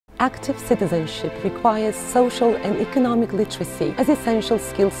active citizenship requires social and economic literacy as essential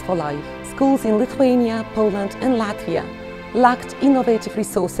skills for life. Schools in Lithuania, Poland and Latvia lacked innovative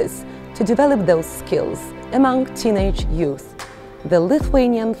resources to develop those skills among teenage youth. The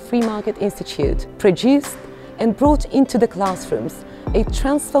Lithuanian Free Market Institute produced and brought into the classrooms a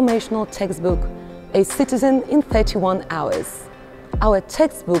transformational textbook, A Citizen in 31 Hours. Our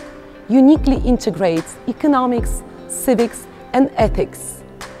textbook uniquely integrates economics, civics and ethics.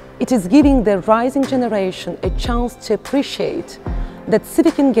 It is giving the rising generation a chance to appreciate that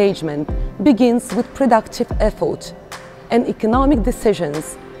civic engagement begins with productive effort and economic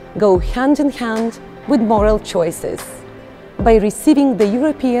decisions go hand in hand with moral choices. By receiving the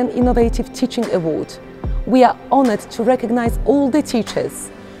European Innovative Teaching Award, we are honored to recognize all the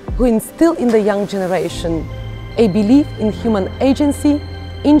teachers who instill in the young generation a belief in human agency,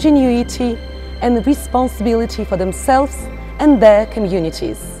 ingenuity and responsibility for themselves and their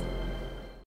communities.